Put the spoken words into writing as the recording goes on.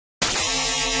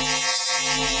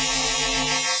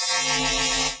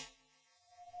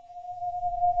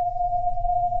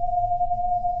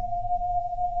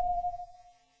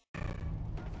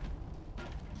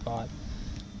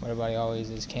everybody always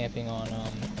is camping on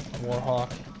Warhawk,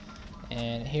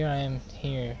 and here I am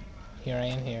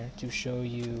here to show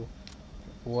you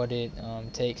what it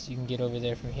takes. You can get over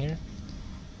there from here.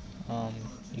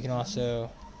 You can also,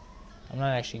 I'm not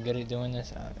actually good at doing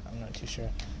this. I'm not too sure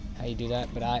how you do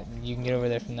that, but you can get over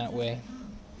there from that way.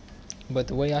 But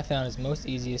the way I found is most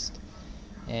easiest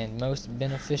and most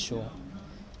beneficial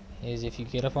is if you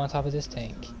get up on top of this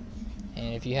tank,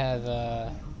 and if you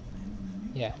have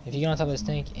if you get on top of this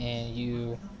tank and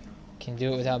you can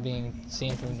do it without being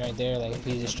seen from right there, like if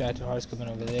he's distracted hard scoping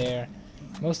over there,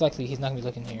 most likely he's not gonna be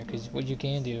looking here, because what you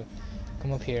can do,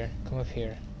 come up here,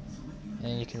 and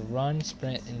then you can run,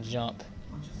 sprint, and jump,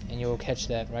 and you will catch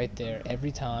that right there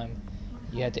every time.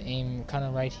 You have to aim kind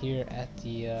of right here at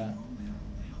the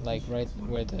like right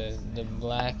where the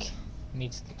black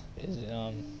meets is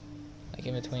like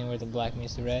in between where the black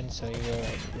meets the red, so you go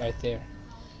right there.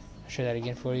 I'll show that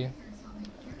again for you.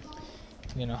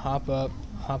 You're gonna hop up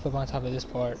on top of this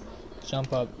part,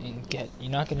 jump up, and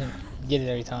you're not gonna get it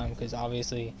every time, because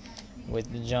obviously with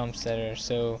the jumps that are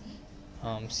so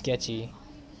sketchy,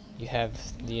 you have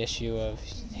the issue of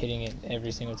hitting it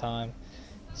every single time.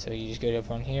 So you just go up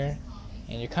on here,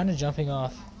 and you're kind of jumping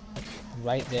off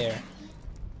right there.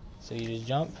 So you just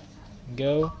jump,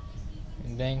 go,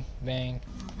 and bang, bang,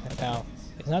 pow.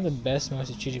 It's not the best, most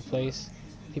strategic place.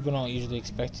 People don't usually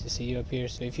expect to see you up here,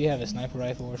 so if you have a sniper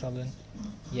rifle or something,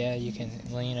 yeah, you can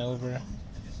lean over,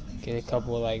 get a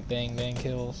couple of like bang bang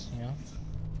kills, you know,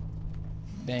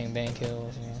 bang bang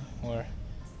kills, you know, or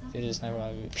if it is a sniper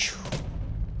rifle,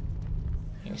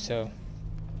 so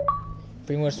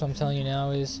pretty much what I'm telling you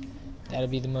now is that'll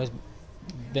be the most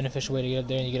beneficial way to get up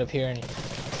there, and you get up here and you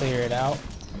clear it out.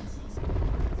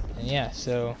 And yeah,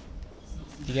 so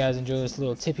if you guys enjoy this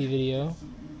little tippy video,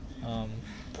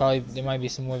 probably there might be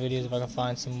some more videos if I can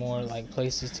find some more like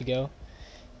places to go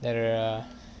that are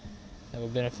that will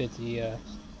benefit the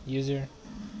user,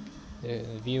 the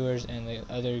viewers, and the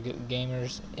other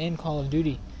gamers in Call of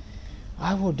Duty.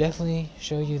 I will definitely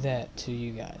show you that to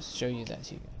you guys.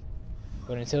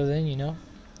 But until then, you know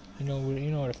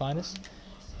where to find us,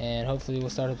 and hopefully we'll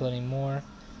start uploading more.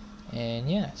 And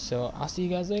yeah, so I'll see you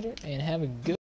guys later, and have a good